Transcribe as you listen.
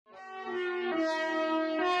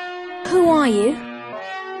Who are you?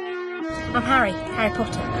 I'm Harry Potter.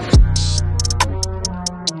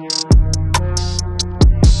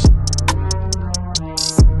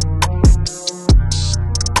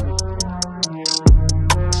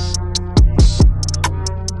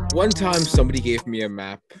 One time somebody gave me a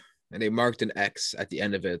map and they marked an X at the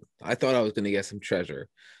end of it. I thought I was going to get some treasure.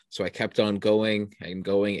 So I kept on going and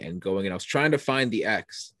going and going. And I was trying to find the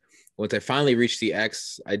X. Once I finally reached the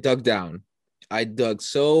X, I dug down. I dug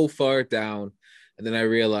so far down. And then I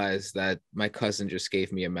realized that my cousin just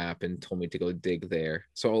gave me a map and told me to go dig there.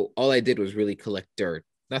 So all I did was really collect dirt,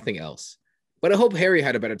 nothing else. But I hope Harry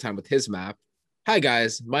had a better time with his map. Hi,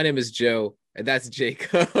 guys. My name is Joe. And that's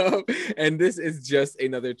Jacob. And this is just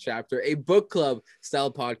another chapter, a book club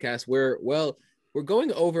style podcast where, well, we're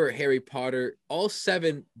going over Harry Potter, all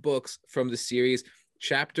 7 books from the series,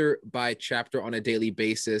 chapter by chapter on a daily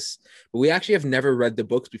basis. But we actually have never read the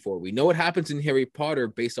books before. We know what happens in Harry Potter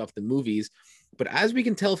based off the movies. But as we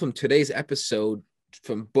can tell from today's episode,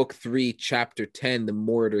 from book 3, chapter 10, The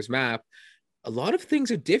Marauder's Map, a lot of things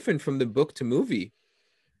are different from the book to movie.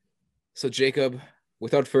 So, Jacob,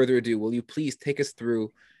 without further ado, will you please take us through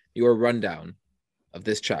your rundown of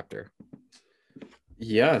this chapter?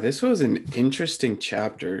 Yeah, this was an interesting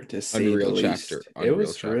chapter to say the least. It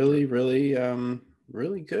was really,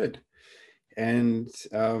 really good. And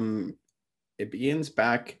it begins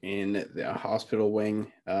back in the hospital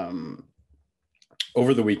wing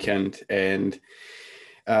over the weekend, and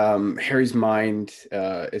Harry's mind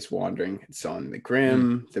is wandering. It's on the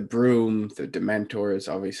Grim, the Broom, the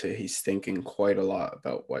Dementors. Obviously, he's thinking quite a lot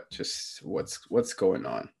about what's going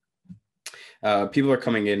on. People are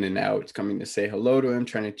coming in and out, coming to say hello to him,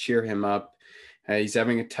 trying to cheer him up. He's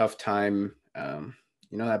having a tough time.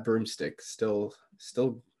 That broomstick still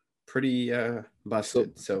pretty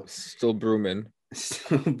busted. Still brooming.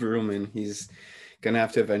 Still brooming. He's gonna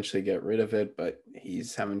have to eventually get rid of it, but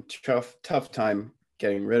he's having tough time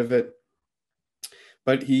getting rid of it.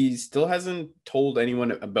 But he still hasn't told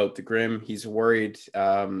anyone about the Grim. He's worried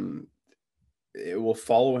it will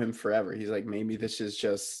follow him forever. He's like, maybe this is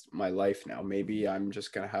just my life now. Maybe I'm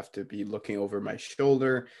just gonna have to be looking over my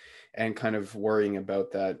shoulder and kind of worrying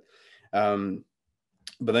about that.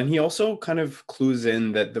 But then he also kind of clues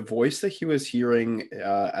in that the voice that he was hearing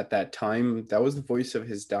at that time, that was the voice of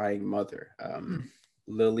his dying mother,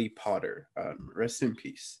 Lily Potter. Rest in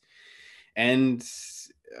peace. And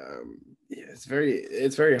it's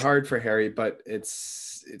very hard for Harry, but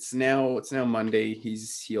it's now Monday.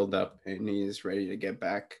 He's healed up and he's ready to get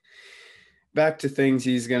back to things.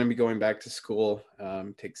 He's going to be going back to school,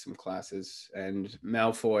 take some classes, and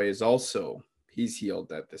Malfoy is also, he's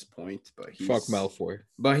healed at this point, but fuck Malfoy.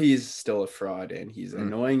 But he's still a fraud and he's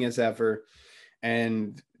annoying as ever.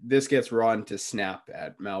 And this gets Ron to snap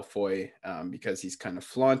at Malfoy because he's kind of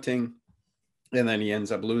flaunting. And then he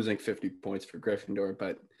ends up losing 50 points for Gryffindor,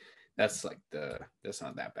 but that's not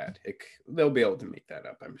that bad. They'll be able to make that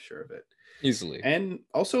up, I'm sure of it. Easily. And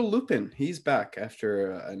also Lupin, he's back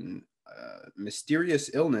after a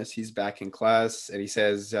mysterious illness. He's back in class, and he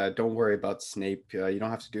says, don't worry about Snape. You don't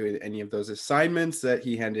have to do any of those assignments that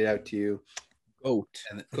he handed out to you. Goat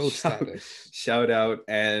status. Shout out.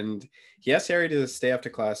 And he asks Harry to stay after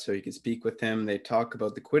class so he can speak with him. They talk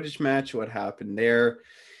about the Quidditch match, what happened there.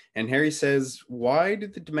 And Harry says, why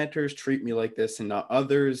did the Dementors treat me like this and not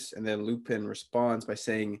others? And then Lupin responds by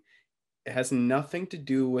saying, it has nothing to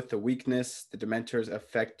do with the weakness. The Dementors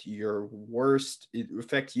affect you worse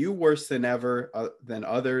than ever than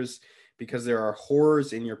others, because there are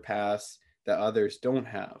horrors in your past that others don't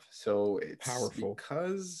have. So it's powerful,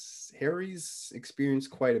 because Harry's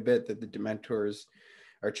experienced quite a bit that the Dementors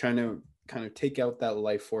are trying to kind of take out that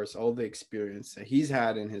life force, all the experience that he's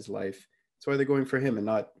had in his life. That's why they're going for him and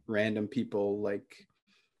not random people like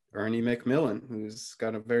Ernie Macmillan, who's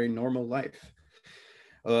got a very normal life.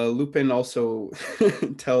 Lupin also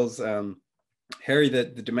tells Harry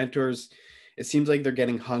that the Dementors, it seems like they're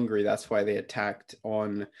getting hungry. That's why they attacked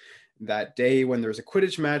on that day when there was a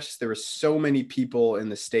Quidditch match. There were so many people in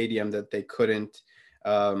the stadium that they couldn't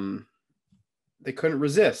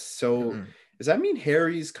resist. So does that mean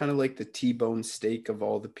Harry's kind of like the T-bone steak of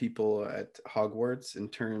all the people at Hogwarts in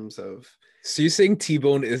terms of... So you're saying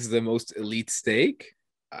T-bone is the most elite steak?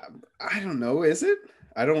 I don't know. Is it?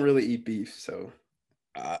 I don't really eat beef, so...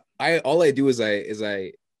 all I do is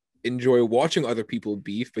I enjoy watching other people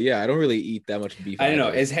beef, but yeah, I don't really eat that much beef. I don't know.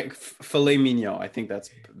 Is filet mignon? I think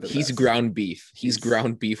that's he's best. Ground beef. He's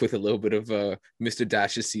ground beef with a little bit of Mr.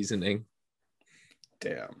 Dash's seasoning.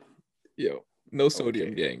 Damn. Yo, no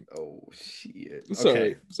sodium, gang. Oh shit.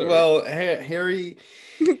 Sorry. Well,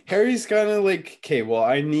 Harry's kind of like, okay, well,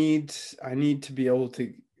 I need to be able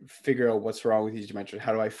to figure out what's wrong with these Dementors.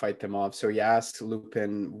 How do I fight them off? So he asks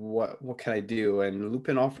Lupin, what can I do? And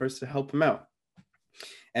Lupin offers to help him out.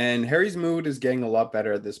 And Harry's mood is getting a lot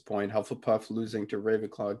better at this point. Hufflepuff losing to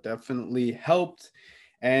Ravenclaw definitely helped.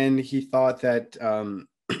 And he thought that, I'll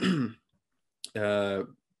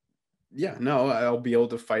be able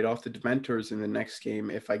to fight off the Dementors in the next game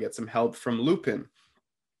if I get some help from Lupin.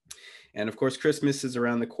 And of course, Christmas is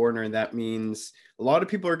around the corner, and that means a lot of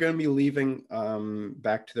people are going to be leaving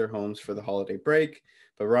back to their homes for the holiday break.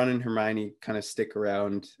 But Ron and Hermione kind of stick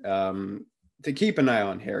around to keep an eye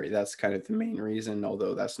on Harry. That's kind of the main reason,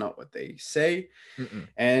 although that's not what they say. Mm-mm.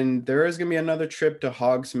 And there is going to be another trip to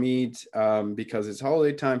Hogsmeade because it's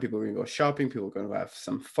holiday time. People are going to go shopping. People are going to have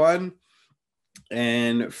some fun.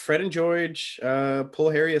 And Fred and George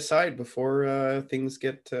pull Harry aside before things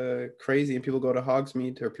get crazy and people go to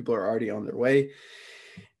Hogsmeade, or people are already on their way.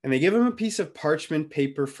 And they give him a piece of parchment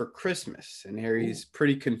paper for Christmas. And Harry's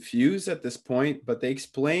pretty confused at this point, but they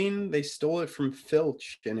explain they stole it from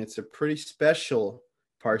Filch, and it's a pretty special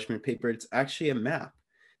parchment paper. It's actually a map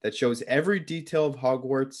that shows every detail of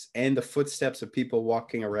Hogwarts and the footsteps of people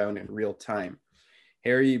walking around in real time.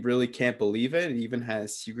 Harry really can't believe it. It even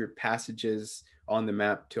has secret passages on the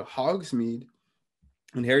map to Hogsmeade.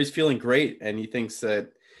 And Harry's feeling great, and he thinks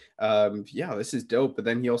that, this is dope. But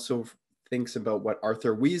then he also thinks about what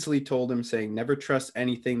Arthur Weasley told him, saying, never trust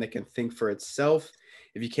anything that can think for itself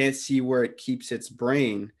if you can't see where it keeps its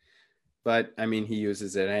brain. But I mean, he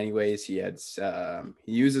uses it anyways. He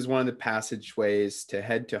uses one of the passageways to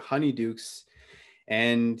head to Honeydukes,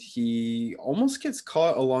 and he almost gets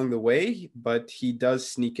caught along the way, but he does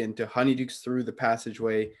sneak into Honeydukes through the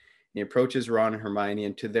passageway. He approaches Ron and Hermione,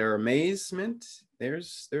 and to their amazement,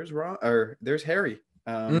 there's Harry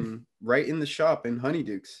right in the shop in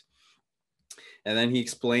Honeydukes. And then he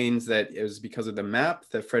explains that it was because of the map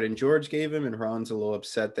that Fred and George gave him, and Ron's a little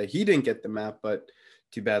upset that he didn't get the map, but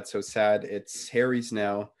too bad, so sad. It's Harry's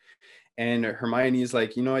now. And Hermione is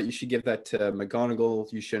like, you know what? You should give that to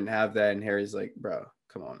McGonagall. You shouldn't have that. And Harry's like, bro,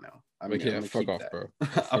 come on now. I'm gonna fuck keep off, that. bro.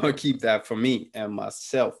 I'm gonna keep that for me and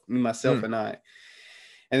myself, and I.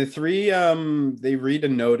 And the three, they read a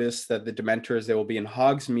notice that the Dementors, they will be in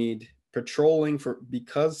Hogsmeade patrolling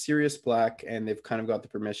because Sirius Black, and they've kind of got the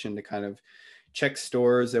permission to kind of check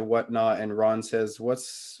stores and whatnot. And Ron says,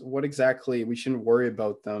 what exactly? We shouldn't worry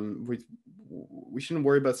about them. We shouldn't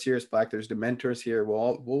worry about Sirius Black. There's Dementors here.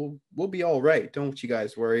 We'll be all right. Don't you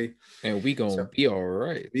guys worry. And we gonna be all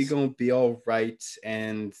right. We gonna be all right.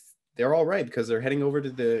 And they're all right because they're heading over to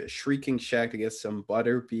the Shrieking Shack to get some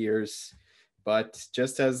butter beers. But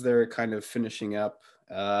just as they're kind of finishing up,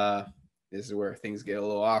 this is where things get a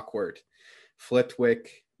little awkward.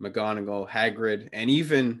 Flitwick, McGonagall, Hagrid, and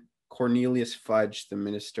even Cornelius Fudge, the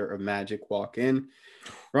Minister of Magic, walk in.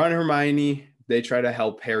 Ron and Hermione, they try to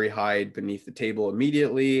help Harry hide beneath the table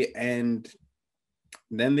immediately, and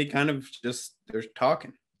then they kind of they're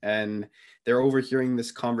talking, and they're overhearing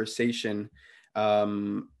this conversation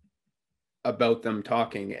about them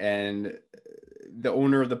talking, and the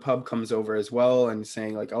owner of the pub comes over as well and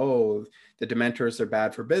saying like, oh, the Dementors are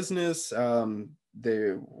bad for business. We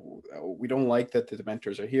don't like that the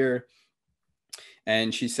Dementors are here.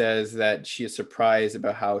 And she says that she is surprised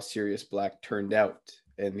about how Sirius Black turned out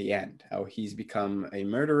in the end, how he's become a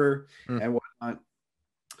murderer and whatnot.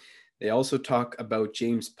 They also talk about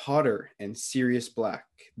James Potter and Sirius Black,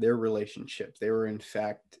 their relationship. They were in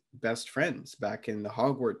fact best friends back in the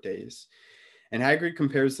Hogwarts days. And Hagrid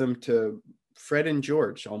compares them to Fred and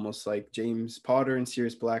George, almost like James Potter and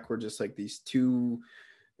Sirius Black were just like these two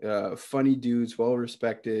funny dudes,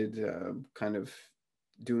 well-respected, kind of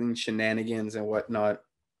doing shenanigans and whatnot.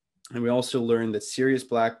 And we also learned that Sirius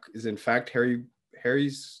Black is in fact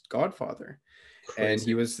Harry's godfather. Crazy. And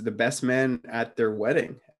he was the best man at their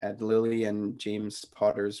wedding, at Lily and James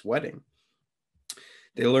Potter's wedding.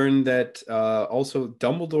 They learned that also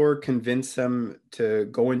Dumbledore convinced them to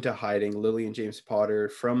go into hiding, Lily and James Potter,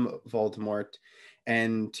 from Voldemort,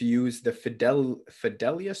 and to use the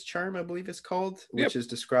Fidelius charm, I believe it's called, which is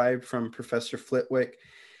described from Professor Flitwick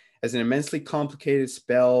as an immensely complicated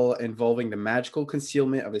spell involving the magical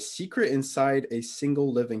concealment of a secret inside a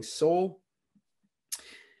single living soul.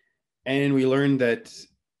 And we learned that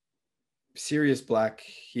Sirius Black,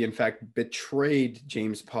 he in fact betrayed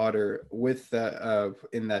James Potter with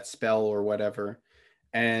in that spell or whatever,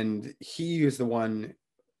 and he is the one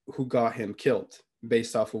who got him killed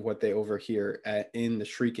based off of what they overhear in the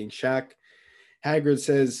Shrieking Shack. Hagrid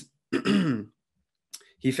says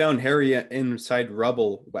he found Harry inside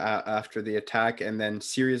rubble after the attack, and then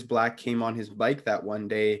Sirius Black came on his bike that one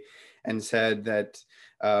day and said that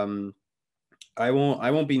I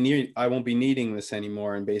won't be needing this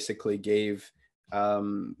anymore, and basically gave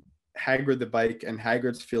Hagrid the bike. And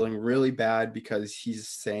Hagrid's feeling really bad because he's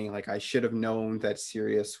saying, like, I should have known that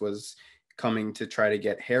Sirius was coming to try to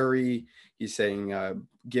get Harry. He's saying,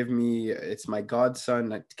 give me, it's my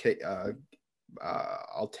godson,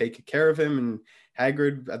 I'll take care of him. And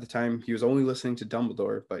Hagrid at the time, he was only listening to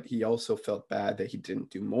Dumbledore, but he also felt bad that he didn't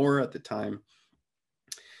do more at the time.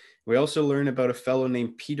 We also learn about a fellow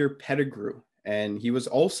named Peter Pettigrew, and he was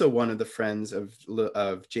also one of the friends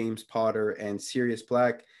of James Potter and Sirius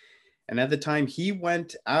Black. And at the time, he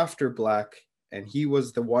went after Black, and he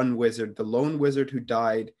was the one wizard, the lone wizard who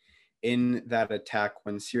died in that attack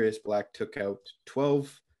when Sirius Black took out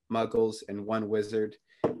 12 muggles and one wizard.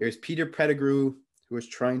 Here's Peter Pettigrew, who was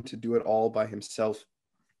trying to do it all by himself.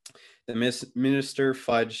 The Minister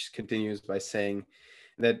Fudge continues by saying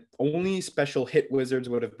that only special hit wizards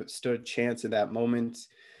would have stood a chance in that moment.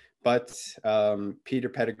 But Peter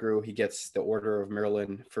Pettigrew, he gets the Order of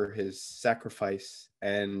Merlin for his sacrifice.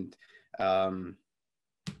 And that's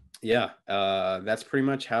pretty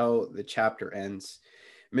much how the chapter ends.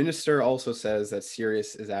 Minister also says that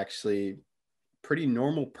Sirius is actually a pretty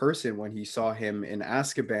normal person when he saw him in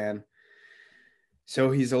Azkaban.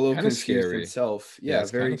 So he's a little Kind of confused scary. himself. Yeah, Yeah,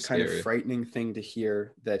 it's very kind of scary. frightening thing to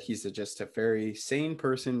hear, that he's just a very sane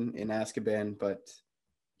person in Azkaban, but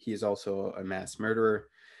he is also a mass murderer.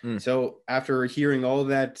 Mm. So after hearing all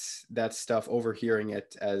that stuff, overhearing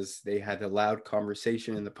it as they had a loud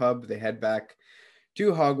conversation in the pub, they head back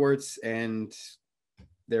to Hogwarts, and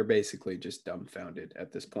they're basically just dumbfounded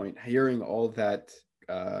at this point, hearing all that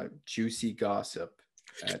juicy gossip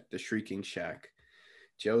at the Shrieking Shack.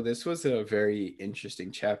 Joe, this was a very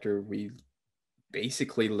interesting chapter. We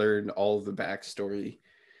basically learned all of the backstory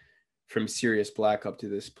from Sirius Black up to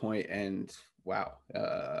this point, and wow,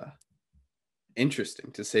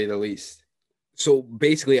 interesting to say the least. So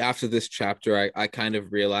basically, after this chapter, I kind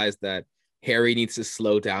of realized that Harry needs to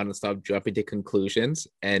slow down and stop jumping to conclusions.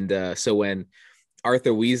 And so when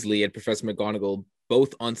Arthur Weasley and Professor McGonagall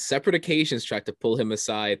both on separate occasions tried to pull him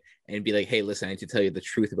aside and be like, hey, listen, I need to tell you the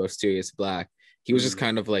truth about Sirius Black, he was just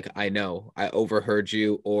kind of like, I know, I overheard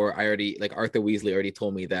you, or I already, like, Arthur Weasley already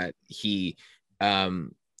told me that he I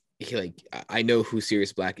know who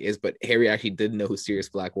Sirius Black is, but Harry actually didn't know who Sirius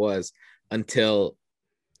Black was until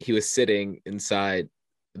he was sitting inside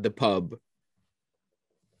the pub,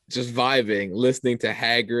 just vibing, listening to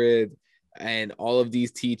Hagrid and all of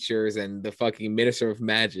these teachers and the fucking Minister of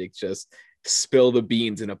Magic just spill the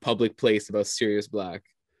beans in a public place about Sirius Black.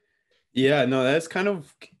 Yeah, no, that's kind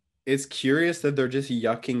of, it's curious that they're just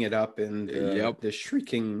yucking it up in the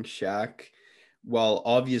Shrieking Shack. Well,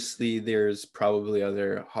 obviously there's probably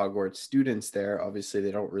other Hogwarts students there. Obviously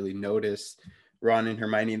they don't really notice Ron and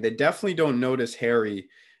Hermione. They definitely don't notice Harry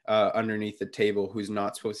underneath the table, who's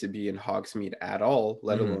not supposed to be in Hogsmeade at all,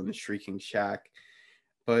 let alone the Shrieking Shack.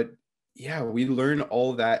 But yeah, we learn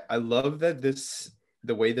all that. I love that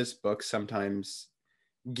the way this book sometimes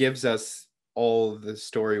gives us all the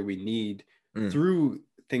story we need through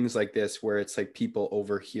things like this, where it's like people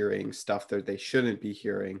overhearing stuff that they shouldn't be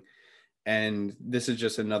hearing. And this is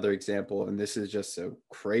just another example, and this is just a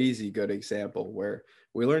crazy good example where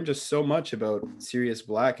we learned just so much about Sirius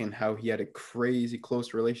Black and how he had a crazy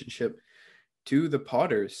close relationship to the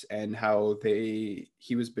Potters, and how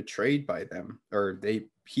he was betrayed by them, or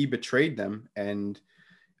he betrayed them and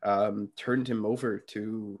turned him over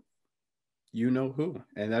to you know who.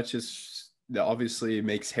 And that's just obviously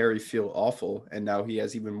makes Harry feel awful, and now he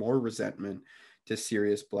has even more resentment to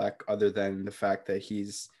Sirius Black, other than the fact that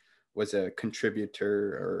was a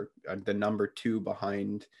contributor, or the number 2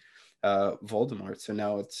 behind Voldemort. So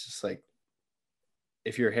now it's just like,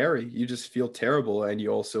 if you're Harry, you just feel terrible, and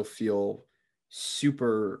you also feel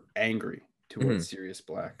super angry towards Sirius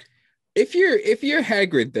Black. If you're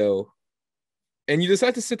Hagrid though, and you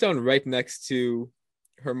decide to sit down right next to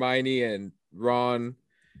Hermione and Ron,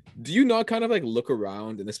 do you not kind of like look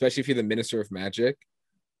around, and especially if you're the Minister of Magic,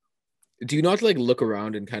 do you not like look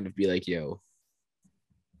around and kind of be like, yo,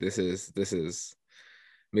 this is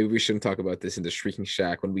maybe we shouldn't talk about this in the Shrieking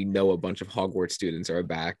Shack when we know a bunch of Hogwarts students are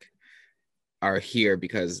here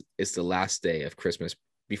because it's the last day of Christmas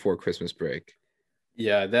before Christmas break.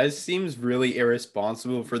 Yeah, that seems really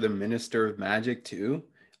irresponsible for the Minister of Magic too.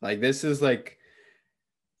 Like, this is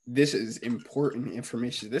important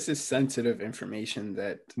information. This is sensitive information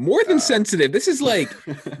that more than sensitive. This is like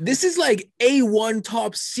A1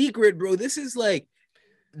 top secret, bro. This is like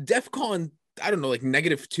DEFCON, I don't know, like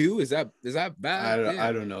 -2. Is that bad?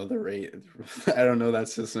 I don't know the rate. I don't know that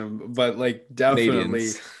system, but like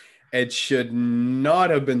definitely It should not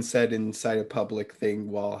have been said inside a public thing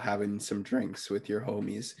while having some drinks with your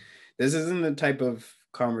homies. This isn't the type of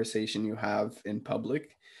conversation you have in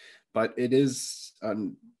public, but it is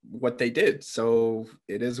what they did. So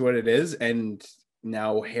it is what it is. And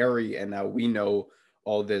now Harry, and now we know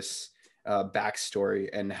all this backstory,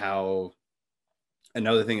 and how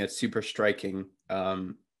another thing that's super striking.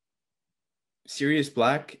 Sirius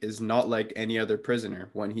Black is not like any other prisoner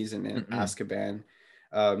when he's in Mm-mm. Azkaban.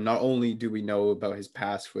 Not only do we know about his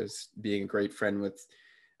past with being a great friend with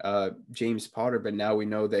James Potter, but now we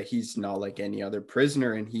know that he's not like any other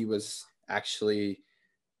prisoner, and he was actually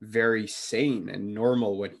very sane and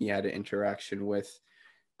normal when he had an interaction with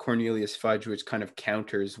Cornelius Fudge, which kind of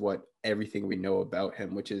counters what everything we know about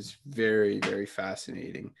him, which is very, very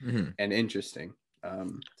fascinating Mhm. and interesting.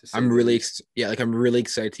 To say I'm the really least. yeah, like I'm really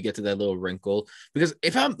excited to get to that little wrinkle because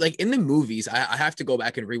if I'm like in the movies, I have to go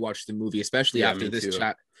back and rewatch the movie, Yeah, me too. especially Hmm.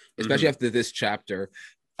 after this chapter.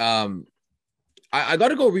 Um, I got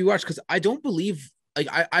to go rewatch because I don't believe like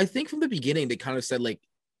I think from the beginning they kind of said like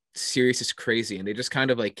Sirius is crazy and they just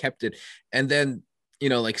kind of like kept it, and then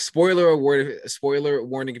like spoiler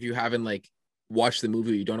warning if you haven't like watched the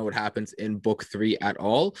movie, you don't know what happens in book 3 at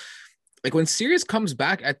all. Like when Sirius comes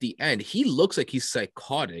back at the end, he looks like he's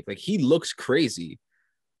psychotic. Like he looks crazy.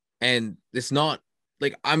 And it's not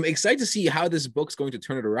like I'm excited to see how this book's going to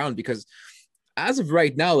turn it around because as of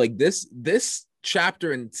right now, like this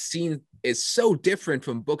chapter and scene is so different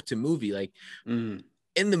from book to movie. Like Mm.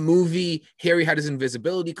 in the movie, Harry had his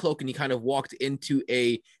invisibility cloak and he kind of walked into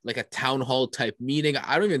a like a town hall type meeting.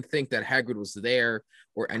 I don't even think that Hagrid was there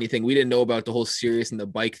or anything. We didn't know about the whole Sirius and the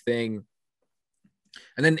bike thing.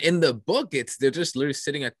 And then in the book, they're just literally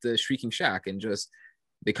sitting at the Shrieking Shack and just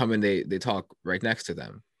they come and they talk right next to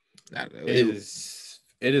them.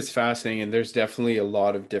 It is fascinating, and there's definitely a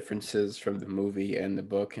lot of differences from the movie and the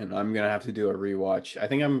book, and I'm gonna have to do a rewatch. I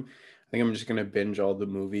think I'm just gonna binge all the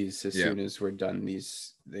movies as Yeah, soon as we're done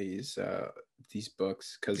these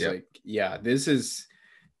books, because yeah. like, yeah, this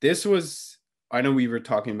was, I know we were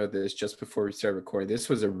talking about this just before we started recording. This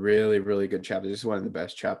was a really, really good chapter. This is one of the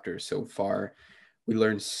best chapters so far. We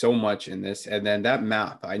learned so much in this, and then that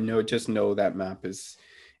map, just know that map is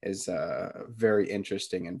very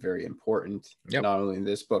interesting and very important, Yep. not only in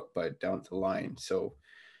this book but down the line. So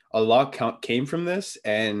a lot came from this,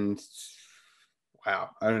 and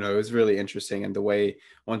wow, I don't know, it was really interesting. And the way,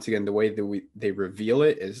 once again, the way that they reveal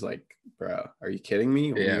it is like, bro, are you kidding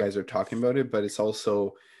me when you Yeah. guys are talking about it? But it's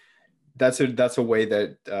also, that's a way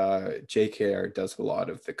that JKR does a lot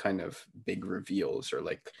of the kind of big reveals, or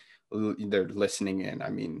like they're listening in. I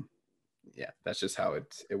mean, yeah, that's just how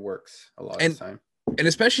it works a lot of And the time. and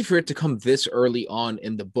especially for it to come this early on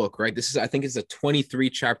in the book, right? This is I think it's a 23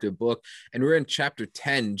 chapter book and we're in chapter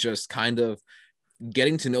 10 just kind of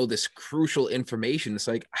getting to know this crucial information. It's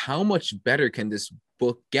like how much better can this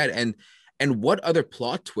book get and what other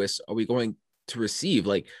plot twists are we going to receive?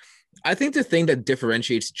 Like I think the thing that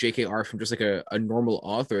differentiates JKR from just like a normal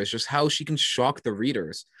author is just how she can shock the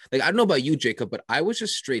readers. Like, I don't know about you, Jacob, but I was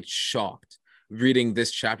just straight shocked reading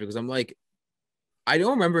this chapter because I'm like, I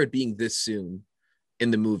don't remember it being this soon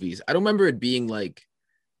in the movies. I don't remember it being like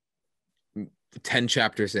 10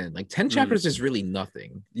 chapters in. Like 10 Mm. chapters is really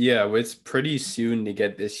nothing. Yeah, well, it's pretty soon to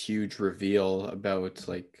get this huge reveal about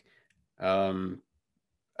like um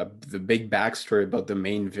the big backstory about the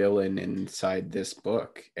main villain inside this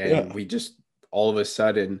book, and Yeah. we just all of a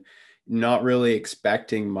sudden, not really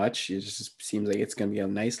expecting much. It just seems like it's gonna be a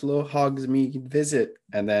nice little Hogsmeade visit,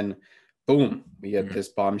 and then boom, we get Mhm. this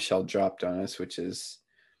bombshell dropped on us, which is,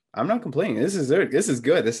 I'm not complaining. This is good. This is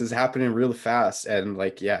good. This is happening real fast. And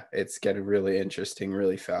like, yeah, it's getting really interesting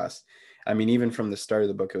really fast. I mean, even from the start of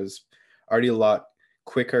the book, it was already a lot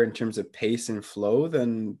quicker in terms of pace and flow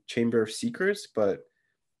than Chamber of Secrets, but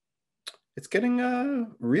it's getting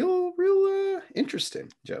real interesting,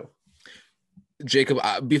 Joe. Jacob,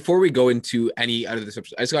 before we go into any out of this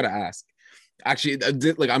episode, I just got to ask. Actually,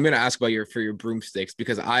 like I'm gonna ask about your broomsticks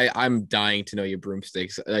because I'm dying to know your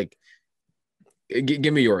broomsticks. Like,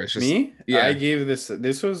 give me yours. Just Me, I yeah, gave this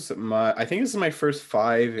was my, I think this is my first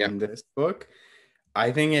five yeah. in this book.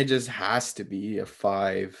 I think it just has to be a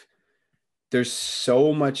five. There's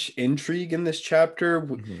so much intrigue in this chapter.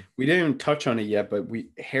 Mhm. We didn't even touch on it yet, but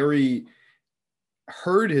Harry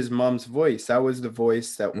heard his mom's voice. That was the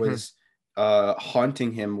voice that Mhm. was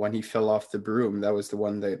haunting him when he fell off the broom. That was the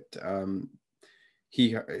one that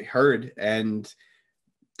he heard, and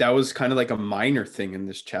that was kind of like a minor thing in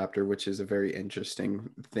this chapter, which is a very interesting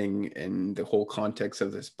thing in the whole context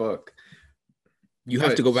of this book. You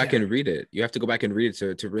have to But go back yeah, and read it. You have to go back and read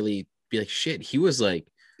it to really be like, shit, he was like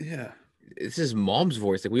yeah. it's his mom's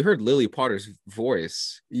voice. Like we heard Lily Potter's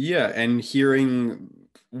voice. Yeah, and hearing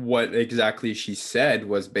what exactly she said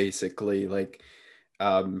was basically like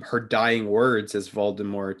her dying words as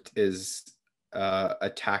Voldemort is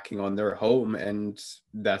attacking on their home, and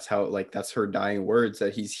that's how, like, that's her dying words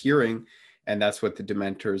that he's hearing, and that's what the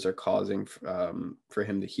Dementors are causing for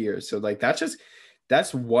him to hear. So like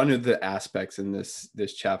that's one of the aspects in this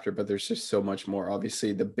chapter, but there's just so much more.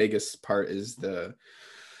 Obviously, the biggest part is the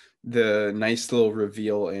nice little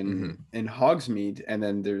reveal in Hogsmeade, and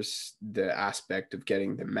then there's the aspect of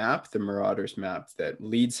getting the map, the Marauders map that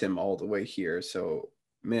leads him all the way here. So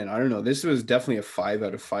man, I don't know, this was definitely a 5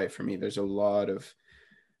 out of 5 for me. There's a lot of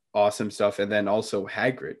awesome stuff, and then also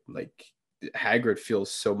Hagrid, like Hagrid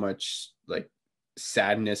feels so much like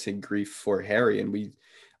sadness and grief for Harry, and we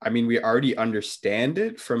already understand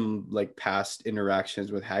it from like past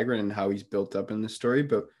interactions with Hagrid and how he's built up in the story,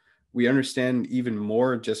 but we understand even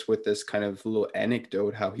more just with this kind of little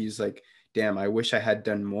anecdote, how he's like, damn, I wish I had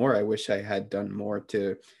done more. I wish I had done more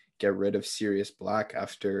to get rid of Sirius Black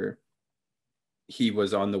after he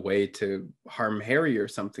was on the way to harm Harry or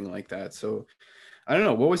something like that. So I don't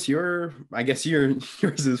know. What was I guess yours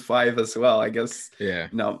is 5 as well. I guess, Yeah.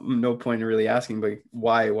 no point in really asking, but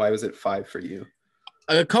why was it 5 for you?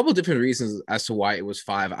 A couple different reasons as to why it was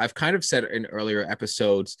 5. I've kind of said in earlier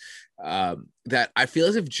episodes that I feel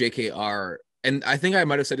as if JKR, and I think I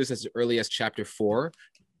might have said this as early as chapter 4,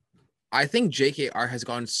 I think JKR has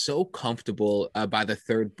gone so comfortable by the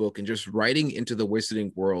third book and just writing into the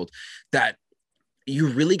wizarding world that you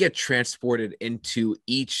really get transported into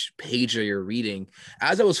each page that you're reading.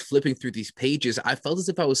 As I was flipping through these pages, I felt as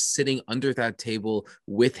if I was sitting under that table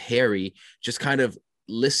with Harry, just kind of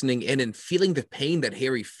listening in and feeling the pain that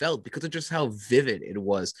Harry felt because of just how vivid it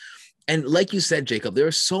was. And like you said, Jacob, there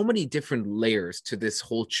are so many different layers to this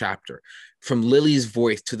whole chapter, from Lily's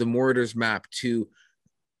voice to the Marauders map to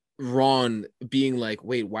Ron being like,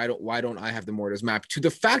 wait, why don't I have the Marauders map, to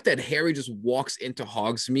the fact that Harry just walks into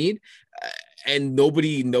Hogsmeade and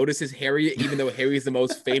nobody notices Harry, even though Harry is the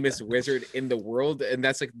most famous wizard in the world. And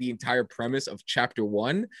that's like the entire premise of chapter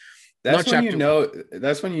 1. That's when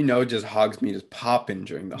you know just Hogsmeade is popping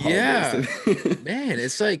during the holidays. Yeah. Man,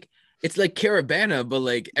 it's like Caravana, but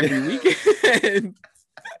like every weekend.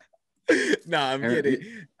 No,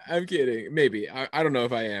 I'm kidding. Maybe. I don't know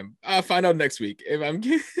if I am. I'll find out next week if I'm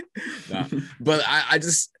kidding. Nah. But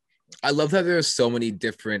I love that there's so many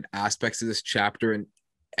different aspects of this chapter,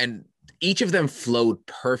 and each of them flowed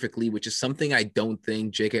perfectly, which is something I don't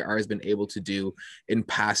think JKR has been able to do in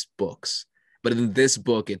past books. But in this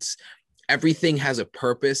book, it's everything has a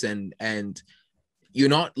purpose, and you're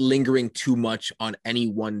not lingering too much on any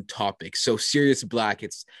one topic. So Sirius Black,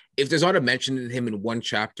 it's if there's not a mention of him in one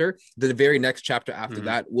chapter, the very next chapter after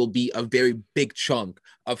that will be a very big chunk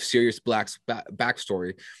of Sirius Black's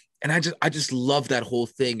backstory. And I just love that whole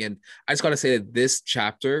thing. And I just got to say that this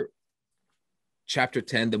chapter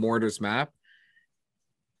 10, the Marauders map,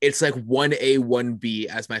 it's like 1A, 1B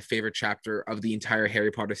as my favorite chapter of the entire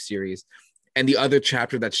Harry Potter series. And the other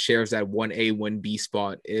chapter that shares that 1A, 1B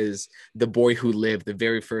spot is The Boy Who Lived, the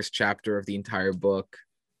very first chapter of the entire book.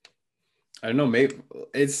 I don't know, maybe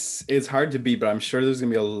it's hard to beat, but I'm sure there's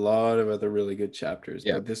gonna be a lot of other really good chapters.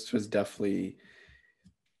 Yeah. But this was definitely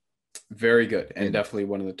very good, and definitely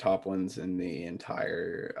one of the top ones in the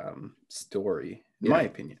entire story, in my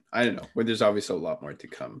opinion. I don't know. Well, there's obviously a lot more to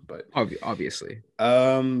come, but obviously.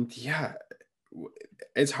 Yeah.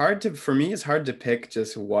 It's hard to pick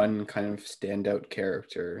just one kind of standout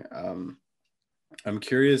character. I'm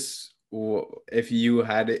curious if you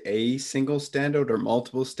had a single standout or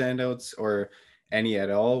multiple standouts or any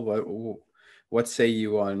at all. What say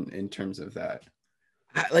you on in terms of that?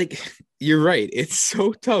 Like, you're right. It's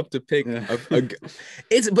so tough to pick but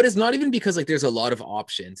it's not even because like there's a lot of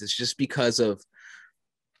options. It's just because of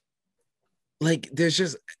like there's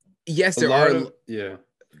just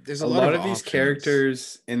there's a lot of these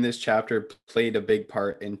characters in this chapter played a big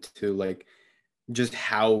part into like just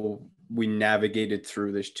how we navigated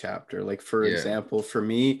through this chapter. Like, for example, for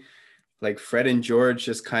me, like Fred and George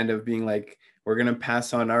just kind of being like, we're gonna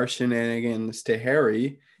pass on our shenanigans to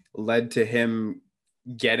Harry, led to him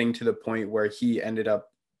getting to the point where he ended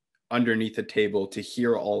up underneath the table to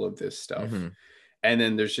hear all of this stuff. And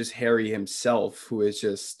then there's just Harry himself, who is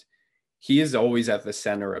just, he is always at the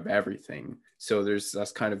center of everything. So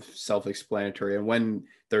that's kind of self-explanatory. And when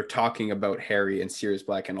they're talking about Harry and Sirius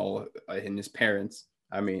Black and all and his parents,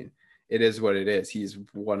 I mean, it is what it is. He's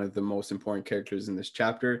one of the most important characters in this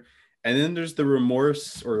chapter. And then there's the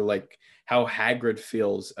remorse, or like how Hagrid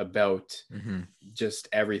feels about just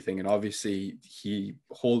everything. And obviously he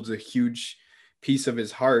holds a huge piece of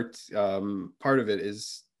his heart, part of it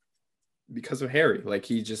is because of Harry. Like,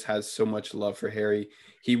 he just has so much love for Harry.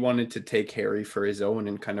 He wanted to take Harry for his own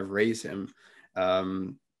and kind of raise him.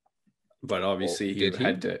 But obviously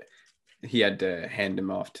he had to hand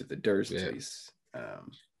him off to the Dursleys. Yeah.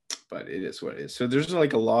 But it is what it is. So there's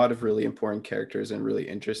like a lot of really important characters and really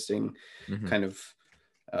interesting kind of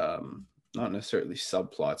not necessarily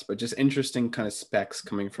subplots, but just interesting kind of specs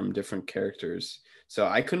coming from different characters. So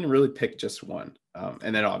I couldn't really pick just one.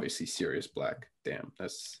 And then obviously Sirius Black. Damn,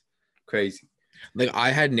 that's crazy. Like,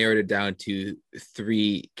 I had narrowed it down to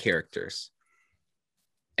 3 characters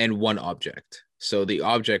and 1 object. So the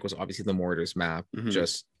object was obviously the Marauders map,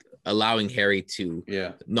 just allowing Harry to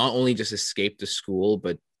not only just escape the school,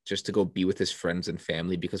 but just to go be with his friends and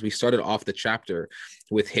family, because we started off the chapter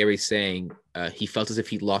with Harry saying he felt as if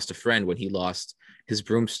he'd lost a friend when he lost his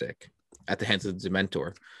broomstick at the hands of the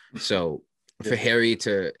Dementor. So for Harry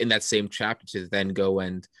to, in that same chapter, to then go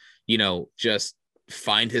and, you know, just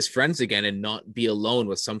find his friends again and not be alone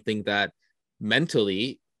was something that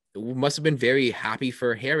mentally must have been very happy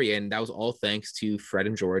for Harry. And that was all thanks to Fred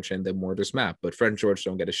and George and the Marauders map. But Fred and George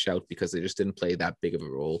don't get a shout because they just didn't play that big of a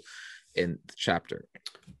role in the chapter.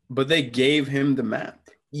 But they gave him the map.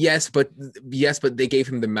 Yes, but they gave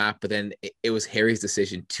him the map, but then it was Harry's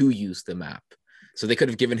decision to use the map. So they could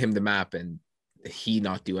have given him the map and he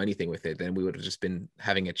not do anything with it. Then we would have just been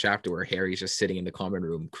having a chapter where Harry's just sitting in the common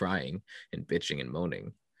room crying and bitching and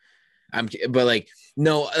moaning. But like,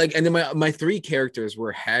 no, like, and then my 3 characters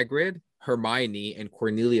were Hagrid, Hermione, and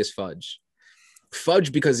Cornelius Fudge.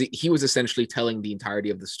 Fudge, because he was essentially telling the entirety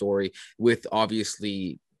of the story, with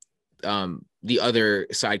obviously the other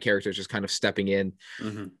side characters just kind of stepping in.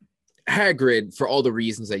 Hagrid, for all the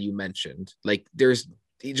reasons that you mentioned, like, there's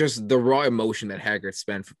just the raw emotion that Hagrid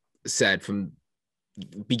said from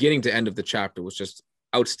beginning to end of the chapter was just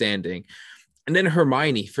outstanding. And then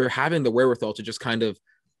Hermione, for having the wherewithal to just kind of,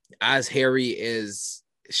 as Harry is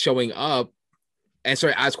showing up, and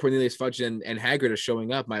sorry, as Cornelius Fudge and Hagrid are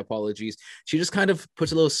showing up, my apologies, she just kind of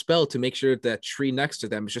puts a little spell to make sure that tree next to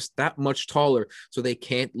them is just that much taller so they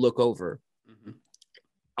can't look over.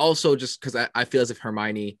 Also, just because I feel as if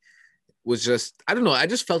Hermione was just, I don't know, I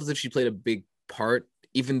just felt as if she played a big part,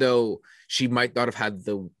 even though she might not have had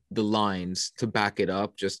the lines to back it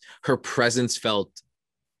up. Just her presence felt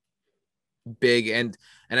big, and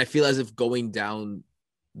I feel as if going down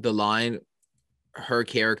the line, her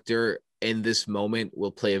character in this moment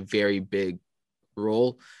will play a very big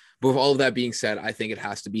role. But with all of that being said, I think it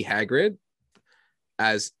has to be Hagrid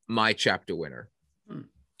as my chapter winner.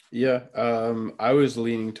 Yeah, I was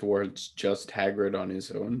leaning towards just Hagrid on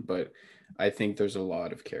his own, but I think there's a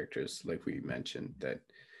lot of characters, like we mentioned, that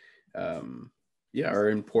are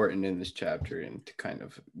important in this chapter and to kind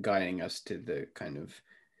of guiding us to the kind of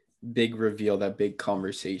big reveal, that big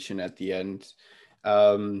conversation at the end.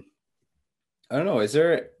 I don't know. Is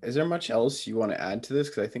there much else you want to add to this?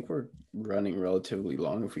 Because I think we're running relatively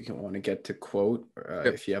long. If we can want to get to quote,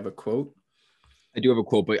 if you have a quote. I do have a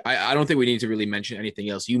quote, but I don't think we need to really mention anything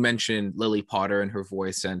else. You mentioned Lily Potter and her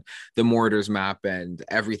voice and the Marauders map and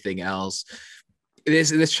everything else.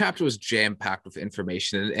 This chapter was jam-packed with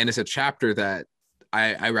information, and it's a chapter that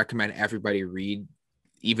I recommend everybody read.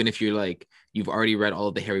 Even if you've already read all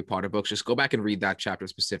of the Harry Potter books, just go back and read that chapter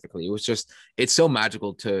specifically. It's so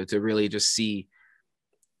magical to really just see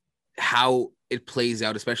how it plays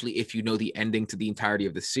out, especially if you know the ending to the entirety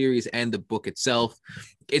of the series and the book itself.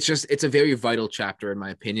 It's a very vital chapter in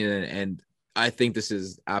my opinion, and I think this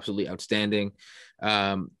is absolutely outstanding.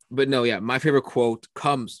 But no, yeah, my favorite quote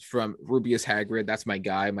comes from Rubeus Hagrid. That's my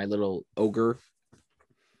guy, my little ogre.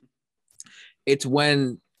 It's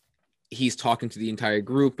when he's talking to the entire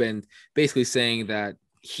group and basically saying that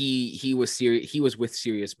he was with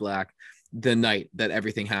Sirius Black the night that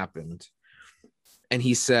everything happened. And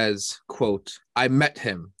he says, quote, "I met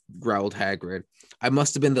him," growled Hagrid. "I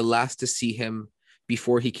must have been the last to see him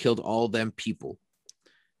before he killed all them people."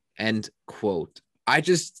 End quote.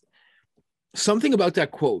 Something about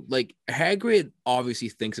that quote, like, Hagrid obviously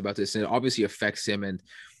thinks about this and it obviously affects him, and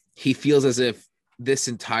he feels as if this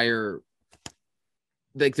entire,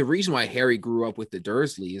 like, the reason why Harry grew up with the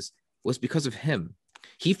Dursleys was because of him.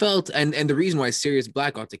 He felt, and the reason why Sirius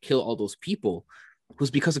Black got to kill all those people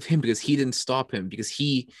was because of him, because he didn't stop him, because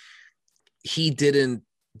he didn't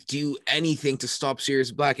do anything to stop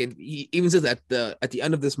Sirius Black. And he even says at the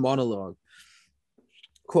end of this monologue,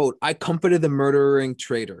 quote, "I comforted the murdering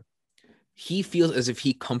traitor." He feels as if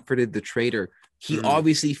he comforted the traitor. He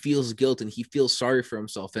obviously feels guilt and he feels sorry for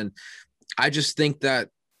himself. And I just think that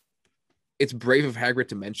it's brave of Hagrid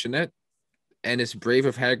to mention it. And it's brave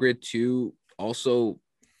of Hagrid to also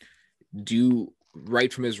do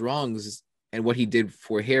right from his wrongs and what he did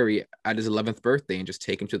for Harry at his 11th birthday and just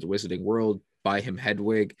take him to the Wizarding World, buy him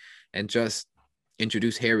Hedwig, and just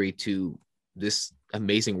introduce Harry to this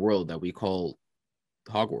amazing world that we call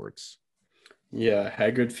Hogwarts. Yeah,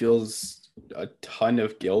 Hagrid feels a ton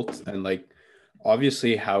of guilt, and like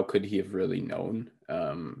obviously how could he have really known?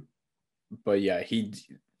 But yeah, he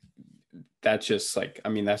that's just like, I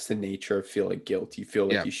mean, that's the nature of feeling guilt. You feel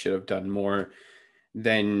like Yeah. you should have done more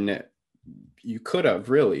than you could have,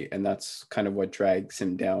 really, and that's kind of what drags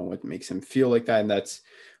him down, what makes him feel like that. And that's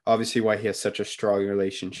obviously why he has such a strong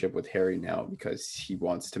relationship with Harry now, because he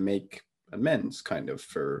wants to make amends kind of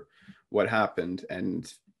for what happened,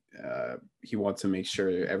 and he wants to make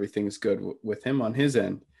sure everything's good with him on his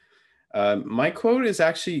end. My quote is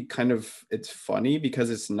actually kind of, it's funny because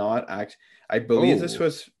it's not act. I believe this Oh,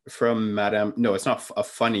 was from Madame. No, it's not a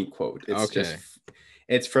funny quote. It's just, okay.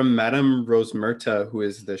 it's from Madame Rosemerta, who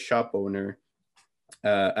is the shop owner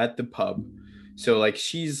at the pub. So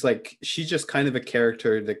she's just kind of a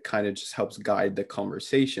character that kind of just helps guide the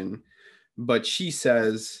conversation. But she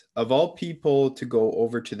says, of all people to go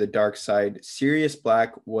over to the dark side, Sirius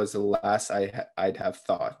Black was the last I'd have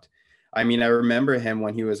thought. I mean, I remember him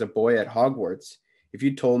when he was a boy at Hogwarts. If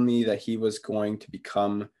you told me that he was going to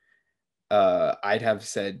become, I'd have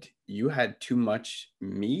said, you had too much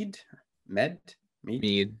mead,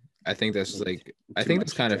 Mead. I think that's mead, like, I too think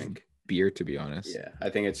that's much to kind of drink. beer, to be honest. Yeah, I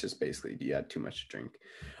think it's just basically you had too much to drink.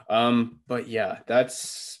 But yeah,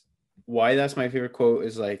 that's why that's my favorite quote,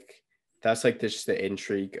 is like that's like this the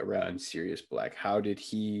intrigue around Sirius Black. How did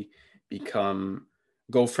he become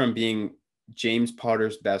go from being James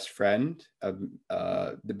Potter's best friend,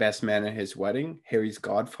 the best man at his wedding, Harry's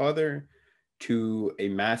godfather, to a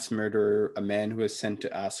mass murderer, a man who was sent to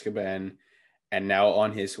Azkaban, and now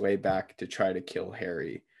on his way back to try to kill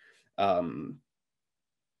Harry. Um,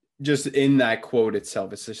 just in that quote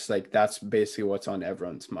itself, it's just like that's basically what's on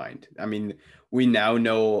everyone's mind. I mean, we now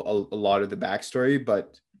know a lot of the backstory,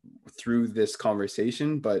 but through this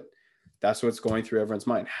conversation, but that's what's going through everyone's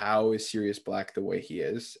mind. How is Sirius Black the way he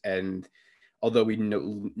is? And although we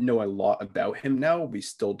know a lot about him now, we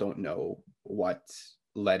still don't know what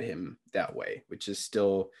led him that way, which is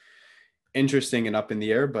still interesting and up in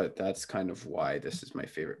the air, but that's kind of why this is my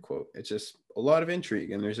favorite quote. It's just a lot of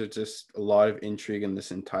intrigue, and there's just a lot of intrigue in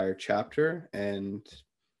this entire chapter. And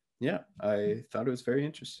yeah, I thought it was very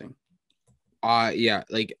interesting. Yeah,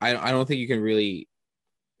 like I don't think you can really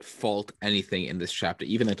fault anything in this chapter,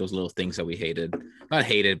 even like those little things that we hated. Not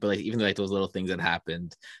hated, but like even like those little things that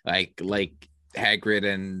happened. Like Hagrid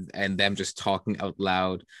and them just talking out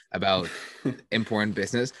loud about important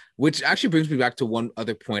business, which actually brings me back to one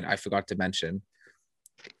other point I forgot to mention.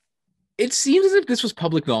 It seems as if this was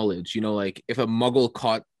public knowledge, like if a muggle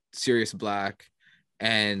caught Sirius Black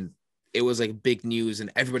and it was like big news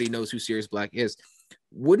and everybody knows who Sirius Black is,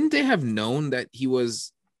 wouldn't they have known that he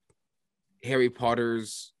was Harry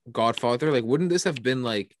Potter's godfather? Like, wouldn't this have been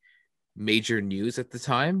like major news at the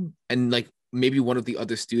time? And like maybe one of the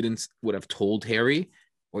other students would have told Harry,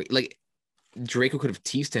 or like Draco could have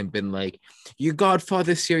teased him, been like, your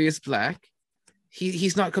godfather Sirius Black,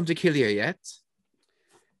 he's not come to kill you yet.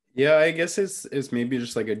 Yeah, I guess it's maybe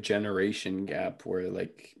just like a generation gap where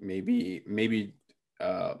like maybe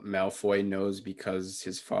Malfoy knows because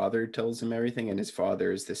his father tells him everything, and his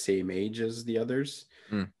father is the same age as the others.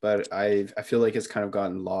 Mm. But I feel like it's kind of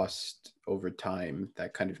gotten lost over time,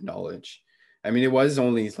 that kind of knowledge. I mean, it was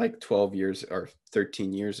only like 12 years or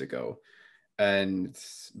 13 years ago, and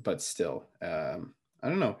but still, I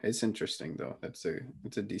don't know. It's interesting though. It's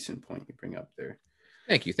a decent point you bring up there.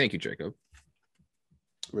 Thank you, Jacob.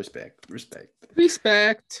 Respect.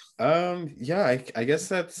 Yeah, I guess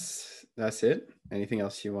that's it. Anything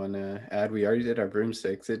else you want to add? We already did our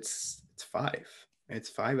broomsticks. It's five. It's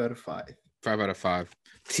 5 out of 5. 5 out of 5.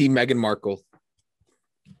 Team Meghan Markle.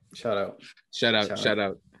 Shout out. Shout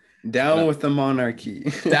out. Down with the monarchy.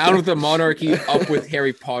 Down with the monarchy. Up with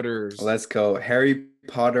Harry Potter's. Let's go. Harry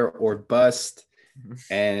Potter or bust.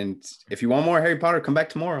 And if you want more Harry Potter, come back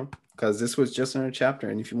tomorrow, because this was just another chapter.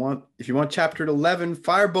 And if you want chapter 11,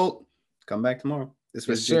 Firebolt, come back tomorrow. This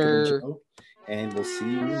was Jacob and Joe, and we'll see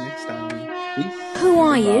you next time. Peace. Who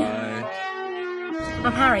are you? Bye.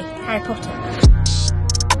 I'm Harry Potter.